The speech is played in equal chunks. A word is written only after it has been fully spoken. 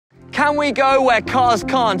Can we go where cars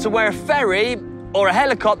can't, or where a ferry or a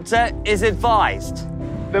helicopter is advised?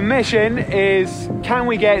 The mission is, can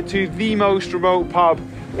we get to the most remote pub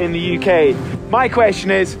in the UK? My question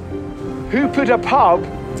is, who put a pub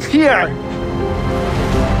here?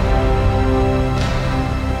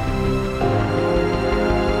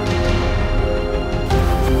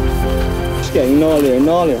 It's getting gnarlier and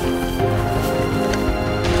gnarlier.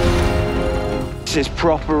 This is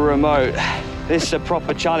proper remote. This is a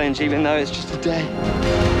proper challenge, even though it's just a day.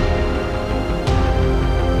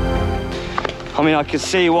 I mean, I could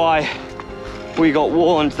see why we got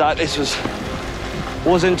warned that this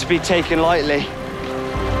wasn't to be taken lightly.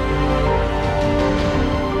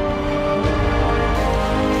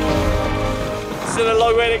 Still a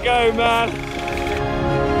long way to go, man.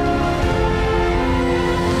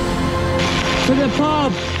 To the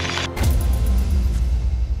pub!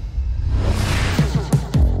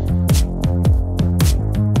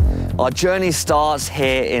 Our journey starts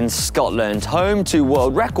here in Scotland, home to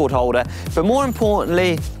world record holder, but more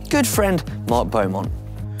importantly, good friend Mark Beaumont.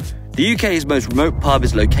 The UK's most remote pub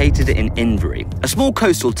is located in Inverie, a small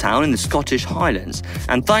coastal town in the Scottish Highlands,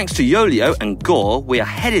 and thanks to Yolio and Gore, we are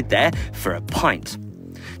headed there for a pint.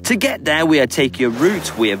 To get there, we are taking a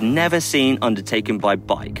route we have never seen undertaken by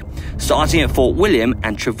bike, starting at Fort William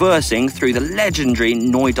and traversing through the legendary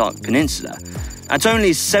Knoydart Peninsula. At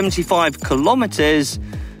only 75 kilometres,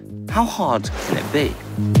 how hard can it be?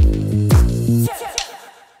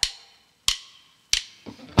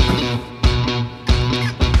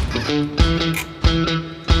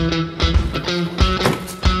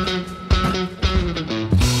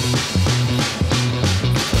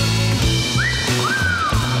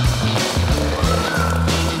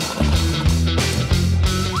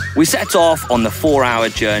 We set off on the 4-hour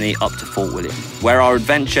journey up to Fort William, where our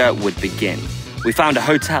adventure would begin. We found a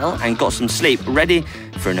hotel and got some sleep, ready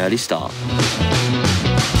for an early start.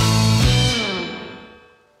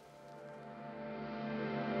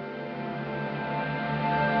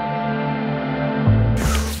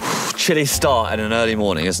 Chilly start and an early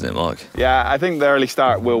morning, isn't it, Mark? Yeah, I think the early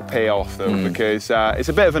start will pay off though, because it's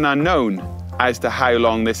a bit of an unknown as to how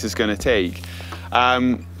long this is going to take.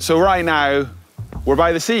 So right now, we're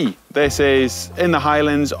by the sea. This is in the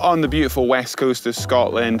Highlands on the beautiful west coast of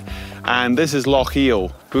Scotland, and this is Loch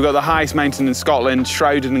Eel. We've got the highest mountain in Scotland,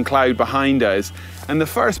 shrouded in cloud behind us, and the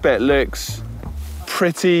first bit looks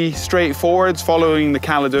pretty straightforward, following the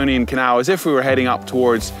Caledonian Canal as if we were heading up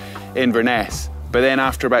towards Inverness. But then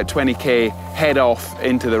after about 20k, head off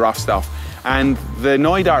into the rough stuff. And the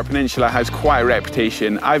Knoydart Peninsula has quite a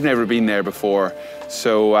reputation. I've never been there before,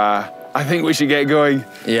 so I think we should get going.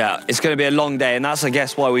 Yeah, it's going to be a long day, and that's, I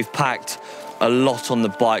guess, why we've packed a lot on the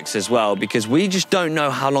bikes as well, because we just don't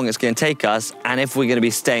know how long it's going to take us and if we're going to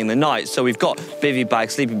be staying the night. So we've got bivvy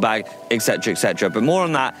bag, sleeping bag, etc., etc. But more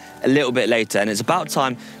on that a little bit later, and it's about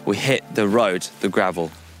time we hit the road, the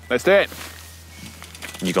gravel. Let's do it.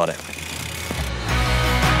 You got it.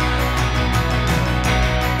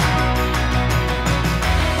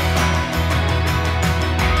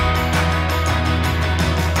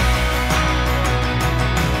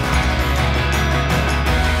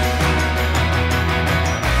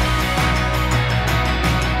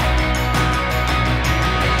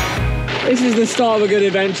 This is the start of a good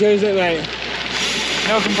adventure, isn't it, mate?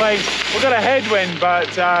 No complaints. We've got a headwind, but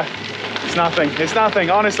it's nothing. It's nothing,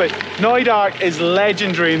 honestly. Knoydart is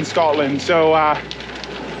legendary in Scotland, so,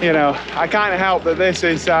 you know, I can't help that this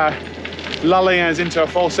is lulling us into a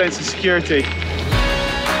false sense of security.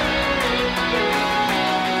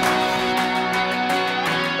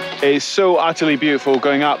 It's so utterly beautiful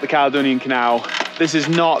going up the Caledonian Canal. This is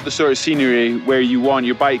not the sort of scenery where you want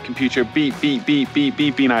your bike computer beep, beep, beep, beep,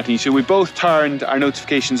 beeping at you. So we both turned our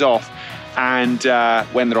notifications off and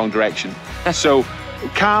went the wrong direction. So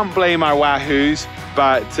can't blame our wahoos,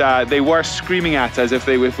 but they were screaming at us if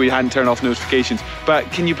we hadn't turned off notifications.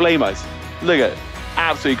 But can you blame us? Look at it,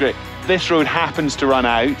 absolutely great. This road happens to run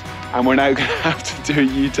out, and we're now going to have to do a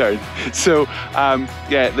U-turn. So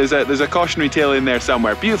yeah, there's a cautionary tale in there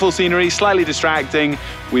somewhere. Beautiful scenery, slightly distracting.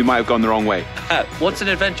 We might have gone the wrong way. What's an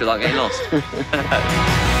adventure like getting lost?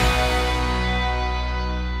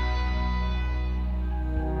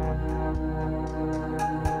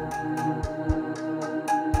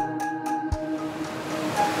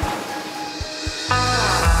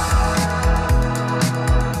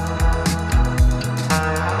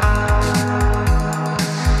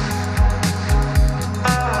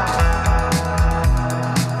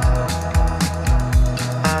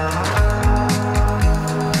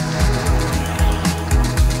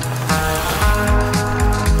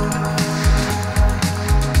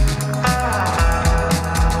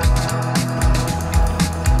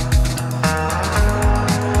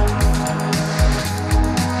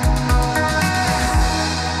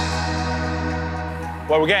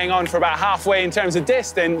 Well, we're getting on for about halfway in terms of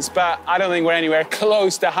distance, but I don't think we're anywhere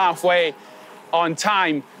close to halfway on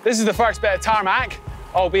time. This is the first bit of tarmac,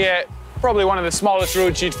 albeit probably one of the smallest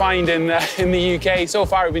roads you'd find in the UK. So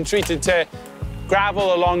far, we've been treated to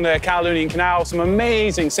gravel along the Caledonian Canal, some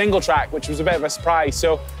amazing single track, which was a bit of a surprise.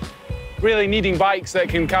 So really needing bikes that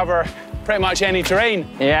can cover pretty much any terrain.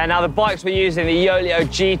 Yeah, now the bikes we're using, the Yolio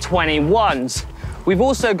G21s. We've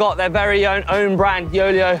also got their very own brand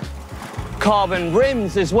Yolio carbon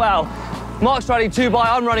rims as well. Mark's riding 2x,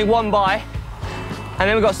 I'm running 1x. And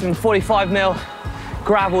then we've got some 45mm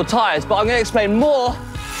gravel tyres. But I'm going to explain more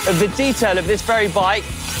of the detail of this very bike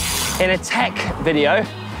in a tech video,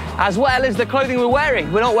 as well as the clothing we're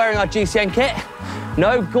wearing. We're not wearing our GCN kit.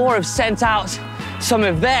 No, Gore have sent out some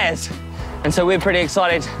of theirs. And so we're pretty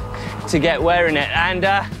excited to get wearing it. And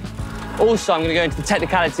also I'm going to go into the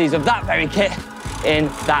technicalities of that very kit in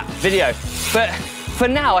that video. But for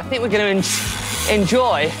now, I think we're going to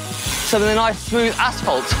enjoy some of the nice smooth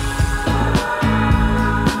asphalt.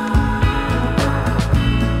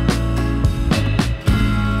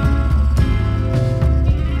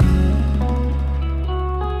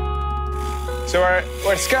 So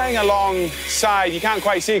we're skirting alongside, you can't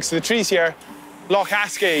quite see because of the trees here, Loch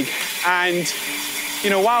Askeig. And, you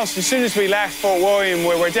know, whilst as soon as we left Fort William,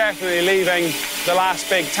 we were definitely leaving the last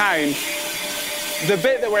big town, the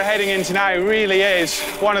bit that we're heading into now really is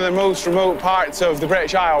one of the most remote parts of the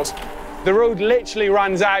British Isles. The road literally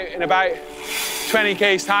runs out in about 20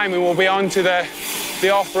 k's time and we'll be onto the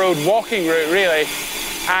off-road walking route, really.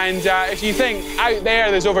 And if you think out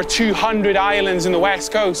there's over 200 islands in the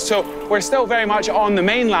west coast, so we're still very much on the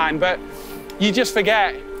mainland, but you just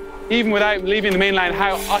forget, even without leaving the mainland,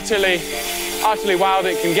 how utterly wild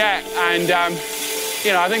it can get. And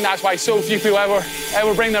you know, I think that's why so few people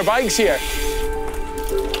ever bring their bikes here.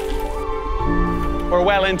 We're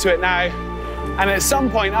well into it now, and at some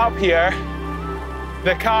point up here,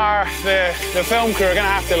 the film crew are going to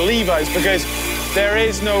have to leave us because there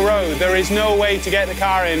is no road, there is no way to get the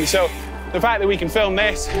car in. So the fact that we can film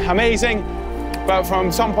this, amazing, but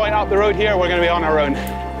from some point up the road here, we're going to be on our own.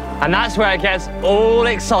 And that's where it gets all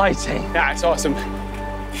exciting. Yeah, it's awesome.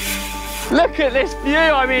 Look at this view,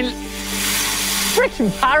 I mean,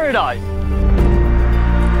 freaking paradise.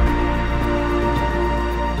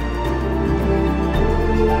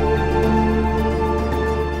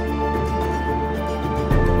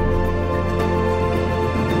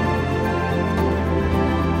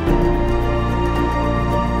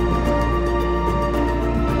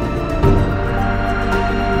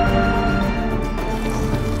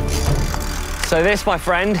 So this, my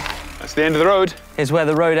friend, that's the end of the road, is where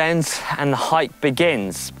the road ends and the hike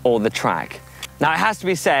begins, or the track. Now, it has to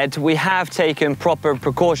be said, we have taken proper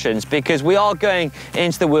precautions because we are going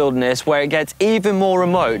into the wilderness where it gets even more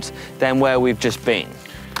remote than where we've just been.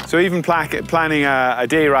 So even planning a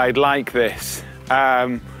day ride like this,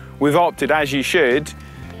 we've opted, as you should,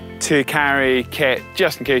 to carry kit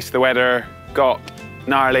just in case the weather got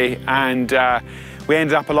gnarly, and we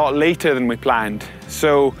ended up a lot later than we planned.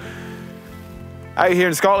 So out here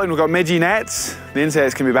in Scotland, we've got midgie nets. The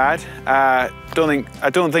insects can be bad. I don't think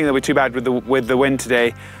they'll be too bad with the wind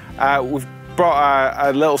today. We've brought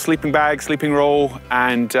a little sleeping bag, sleeping roll,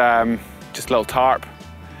 and just a little tarp.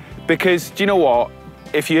 Because do you know what?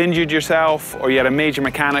 If you injured yourself or you had a major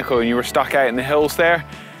mechanical and you were stuck out in the hills there,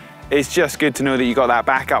 it's just good to know that you got that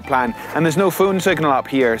backup plan. And there's no phone signal up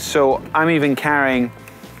here, so I'm even carrying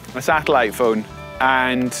a satellite phone,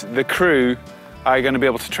 and the crew are going to be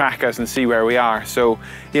able to track us and see where we are. So,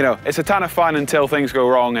 you know, it's a ton of fun until things go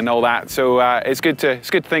wrong and all that. So it's good to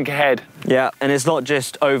think ahead. Yeah, and it's not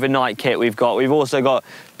just overnight kit we've got. We've also got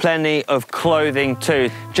plenty of clothing too,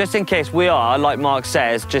 just in case we are, like Mark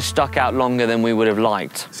says, just stuck out longer than we would have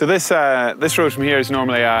liked. So this road from here is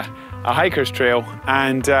normally a hiker's trail,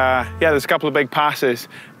 and yeah, there's a couple of big passes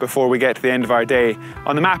before we get to the end of our day.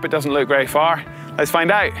 On the map, it doesn't look very far. Let's find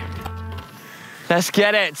out. Let's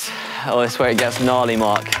get it. Oh, this is where it gets gnarly,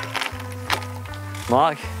 Mark.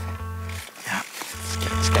 Mark? Yeah,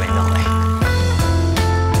 it's getting gnarly.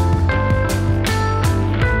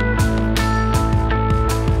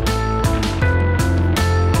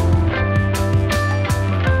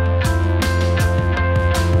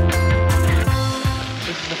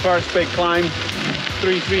 This is the first big climb,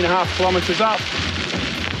 3.5 kilometers up.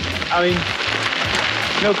 I mean,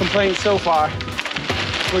 no complaints so far.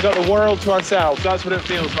 We've got the world to ourselves, that's what it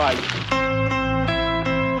feels like.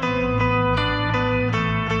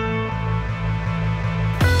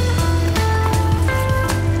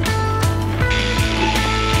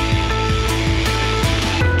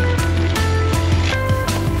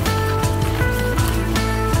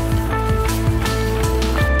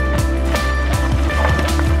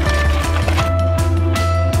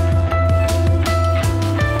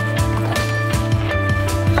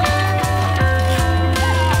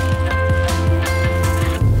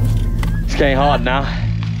 getting hard now.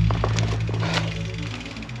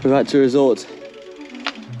 We've had to resort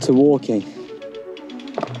to walking.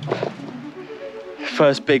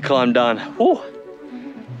 First big climb done. Woo.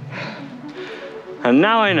 And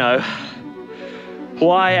now I know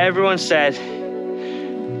why everyone said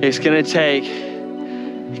it's gonna take,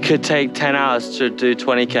 it could take 10 hours to do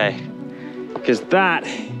 20K. Because that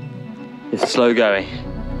is slow going.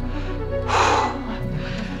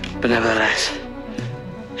 But nevertheless,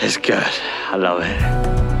 it's good. I love it.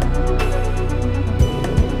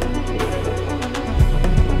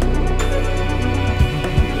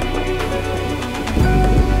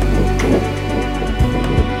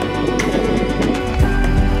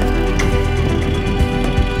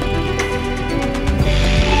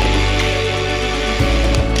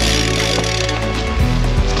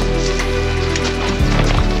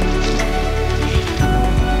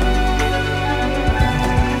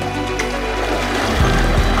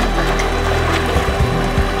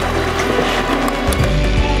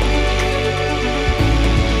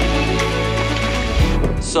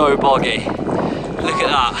 So boggy. Look at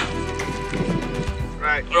that.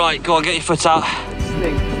 Right, go on, get your foot out.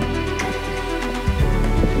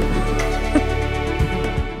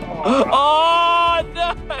 Oh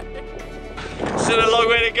no! Still a long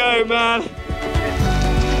way to go, man.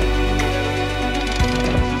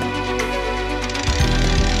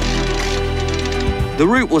 The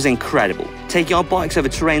route was incredible, taking our bikes over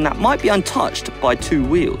terrain that might be untouched by two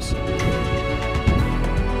wheels.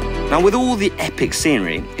 Now, with all the epic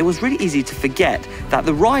scenery, it was really easy to forget that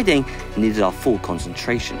the riding needed our full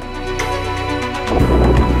concentration.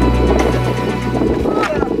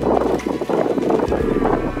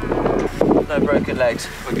 No broken legs,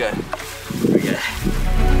 we're good. We're good.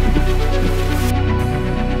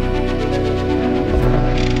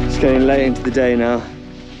 It's getting late into the day now.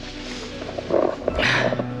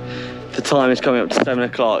 The time is coming up to 7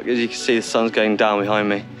 o'clock. As you can see, the sun's going down behind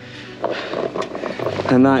me.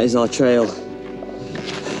 And that is our trail.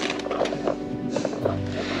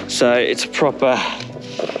 So it's a proper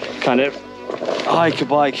kind of hiker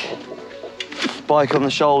bike on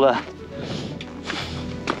the shoulder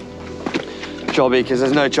jobby, because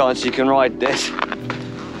there's no chance you can ride this.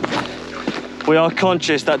 We are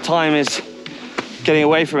conscious that time is getting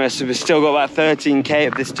away from us, so we've still got about 13K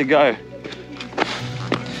of this to go.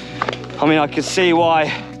 I mean, I could see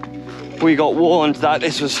why we got warned that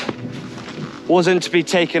this wasn't to be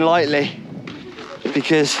taken lightly,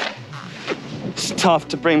 because it's tough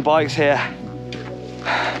to bring bikes here.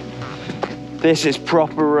 This is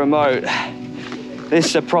proper remote. This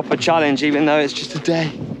is a proper challenge, even though it's just a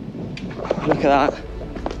day. Look at that.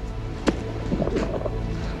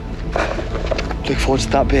 Look forward to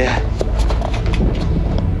that beer.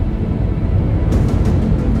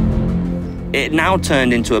 It now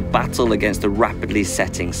turned into a battle against the rapidly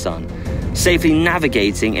setting sun. Safely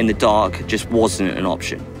navigating in the dark just wasn't an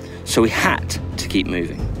option, so we had to keep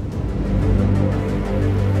moving.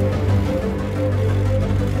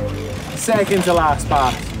 Second to last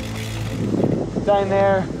pass. Down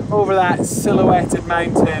there, over that silhouetted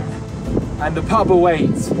mountain, and the pub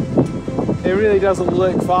awaits. It really doesn't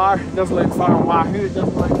look far. It doesn't look far on Wahoo, it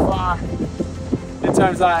doesn't look far in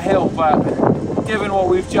terms of that hill, but given what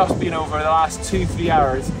we've just been over the last 2-3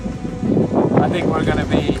 hours, I think we're going to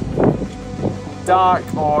be dark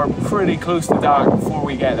or pretty close to dark before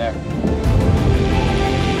we get there.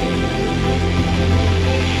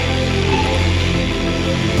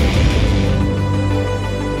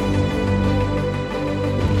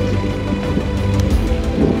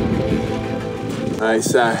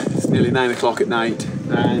 It's nearly 9 o'clock at night,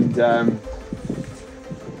 and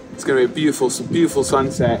it's going to be a beautiful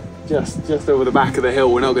sunset just over the back of the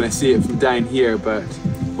hill. We're not going to see it from down here, but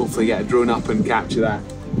hopefully get a drone up and capture that.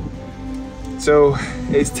 So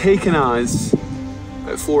it's taken us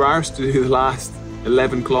about 4 hours to do the last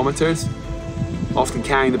 11 kilometers. Often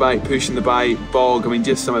carrying the bike, pushing the bike, bog, I mean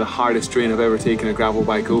just some of the hardest terrain I've ever taken a gravel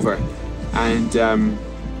bike over. And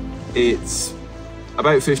it's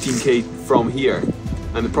about 15K from here.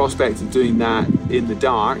 And the prospect of doing that in the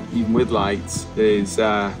dark, even with lights, is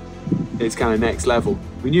kind of next level.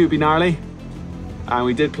 We knew it'd be gnarly, and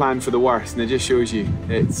we did plan for the worst, and it just shows you,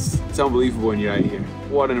 it's unbelievable when you're out here.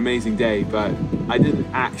 What an amazing day, but I didn't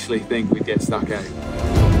actually think we'd get stuck out.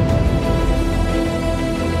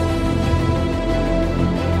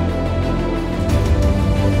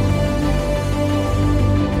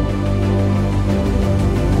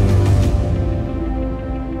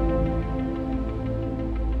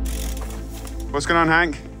 What's going on,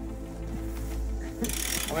 Hank?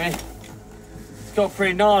 I mean, it's got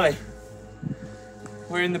pretty gnarly.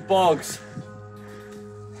 We're in the bogs.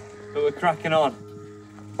 but we're cracking on.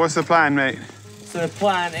 What's the plan, mate? So the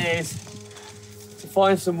plan is to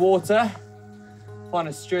find some water, find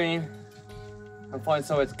a stream, and find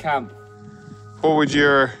somewhere to camp. What would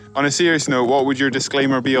your, on a serious note, what would your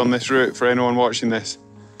disclaimer be on this route for anyone watching this?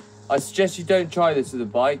 I suggest you don't try this with a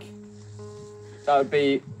bike. That would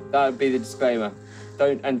be the disclaimer.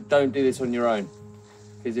 Don't do this on your own,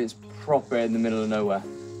 because it's proper in the middle of nowhere.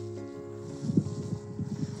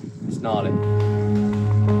 It's gnarly.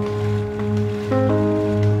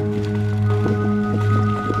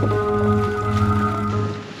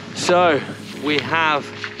 So we have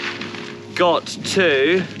got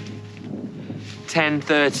to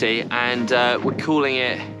 10:30 and we're calling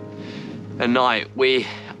it a night.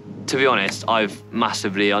 To be honest, I've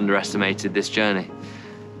massively underestimated this journey.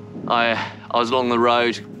 I was along the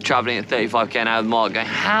road, traveling at 35 km an hour with Mark, going,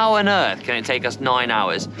 how on earth can it take us 9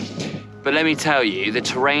 hours? But let me tell you, the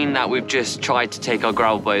terrain that we've just tried to take our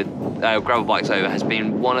gravel bikes over has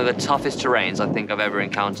been one of the toughest terrains I think I've ever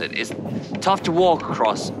encountered. It's tough to walk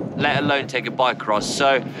across, let alone take a bike across.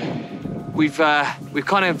 So we've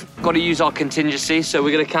kind of got to use our contingency. So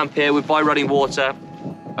we're gonna camp here, we buy running water,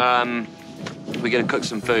 we're gonna cook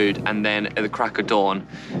some food, and then at the crack of dawn,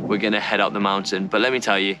 we're gonna head up the mountain. But let me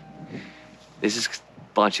tell you, this is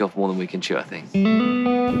biting off more than we can chew, I think.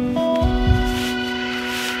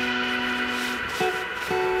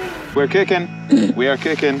 We're cooking. We are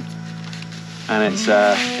cooking, and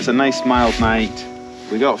it's a nice mild night.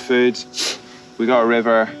 We got food, we got a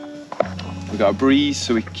river, we got a breeze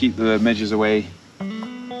so we can keep the midges away.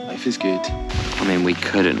 Life is good. I mean, we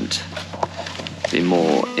couldn't be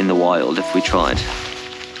more in the wild if we tried.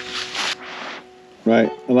 Right,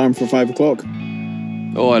 alarm for 5 o'clock.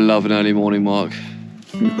 Oh, I love an early morning, Mark.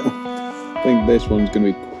 I think this one's going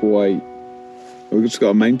to be quite... We've just got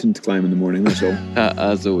a mountain to climb in the morning, that's all.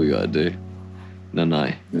 That's all we got to do.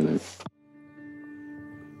 No. You know.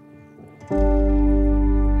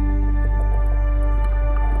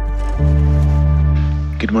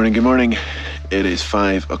 Good morning. It is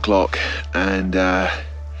 5 o'clock and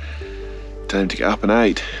time to get up and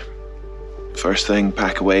out. First thing,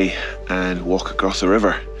 pack away and walk across the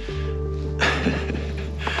river.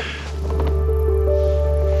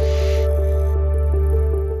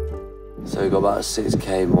 So we've got about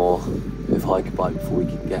 6k more with hiker bike before we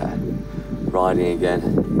can get riding again.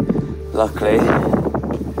 Luckily,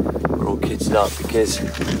 we're all kitted up because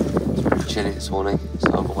it's pretty chilly this morning.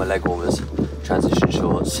 So I've got my leg warmers, transition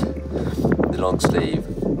shorts, the long sleeve,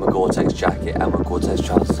 my Gore-Tex jacket and my Gore-Tex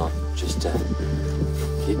trousers on, just to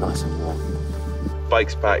keep nice and warm.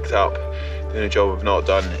 Bike's packed up. The only job we've not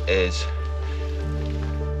done is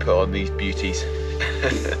put on these beauties.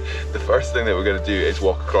 The first thing that we're going to do is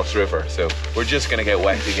walk across the river, so we're just going to get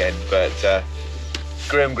wet again, but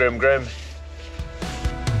grim.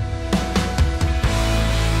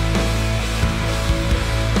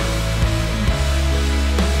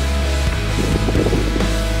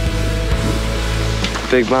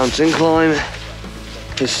 Big mountain climb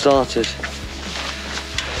has started.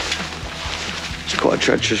 It's quite a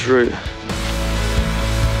treacherous route.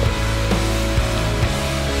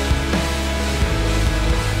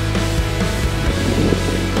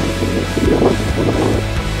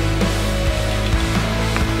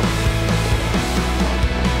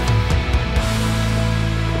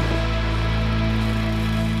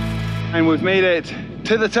 And we've made it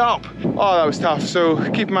to the top. Oh, that was tough. So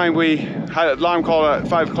keep in mind, we had an alarm call at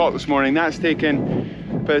 5 o'clock this morning. That's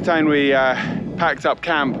taken, by the time we packed up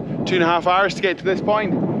camp, 2.5 hours to get to this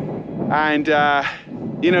point. And,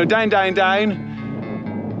 you know, down.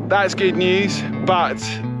 That's good news, but,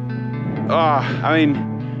 I mean,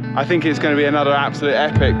 I think it's going to be another absolute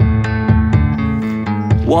epic.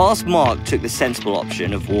 Whilst Mark took the sensible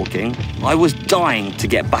option of walking, I was dying to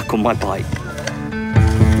get back on my bike.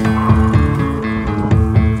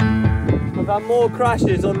 I've had more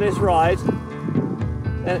crashes on this ride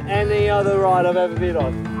than any other ride I've ever been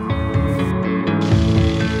on.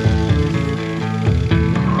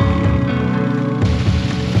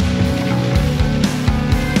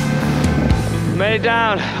 Made it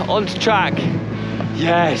down onto track.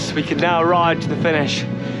 Yes, we can now ride to the finish.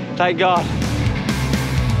 Thank God.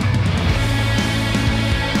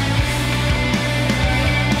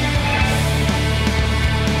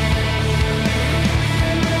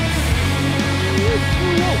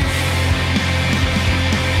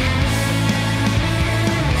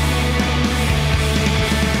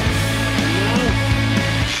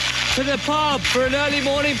 To the pub for an early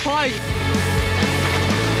morning pint.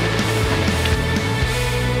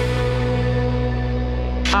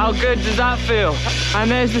 How good does that feel? And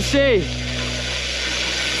there's the sea.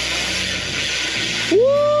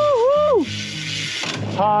 Woo-hoo!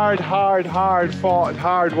 hard fought,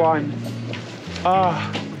 hard won.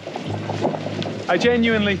 I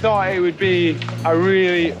genuinely thought it would be a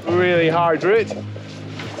really hard route.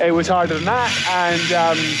 It was harder than that,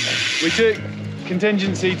 and we took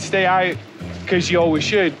contingency to stay out because you always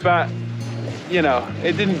should, but you know,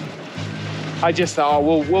 it didn't. I just thought,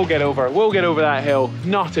 oh, we'll get over that hill.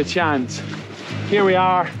 Not a chance. Here we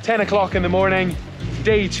are, 10 o'clock in the morning,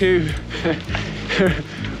 day 2,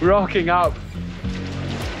 rocking up.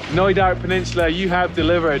 Knoydart Peninsula, you have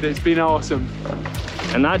delivered. It's been awesome.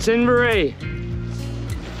 And that's Inverie.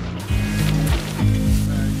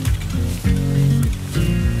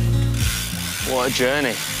 What a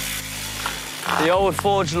journey. The Old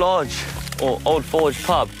Forge Lodge, or Old Forge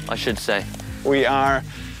Pub, I should say. We are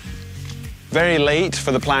very late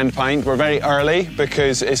for the planned pint. We're very early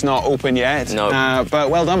because it's not open yet. No. But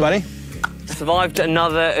well done, buddy. Survived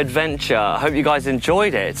another adventure. I hope you guys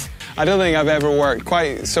enjoyed it. I don't think I've ever worked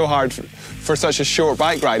quite so hard for such a short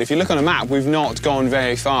bike ride. If you look on a map, we've not gone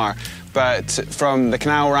very far. But from the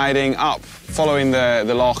canal riding up, following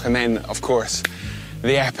the loch, and then, of course,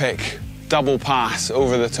 the epic double pass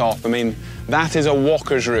over the top. I mean, that is a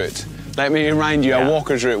walker's route. Let me remind you, a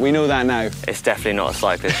walker's route. We know that now. It's definitely not a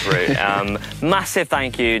cyclist route. Massive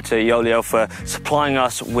thank you to Yolio for supplying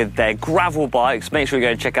us with their gravel bikes. Make sure you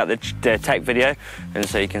go and check out the tech video, and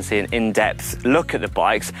so you can see an in-depth look at the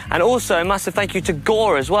bikes. And also a massive thank you to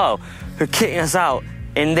Gore as well, for kitting us out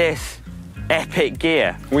in this epic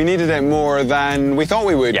gear. We needed it more than we thought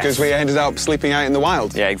we would, because we ended up sleeping out in the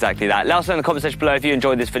wild. Yeah, exactly that. Let us know in the comment section below if you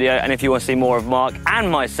enjoyed this video, and if you want to see more of Mark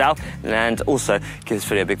and myself, and also give this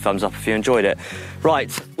video a big thumbs up if you enjoyed it.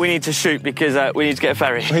 Right, we need to shoot because we need to get a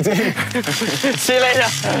ferry. We do. See you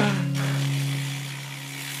later.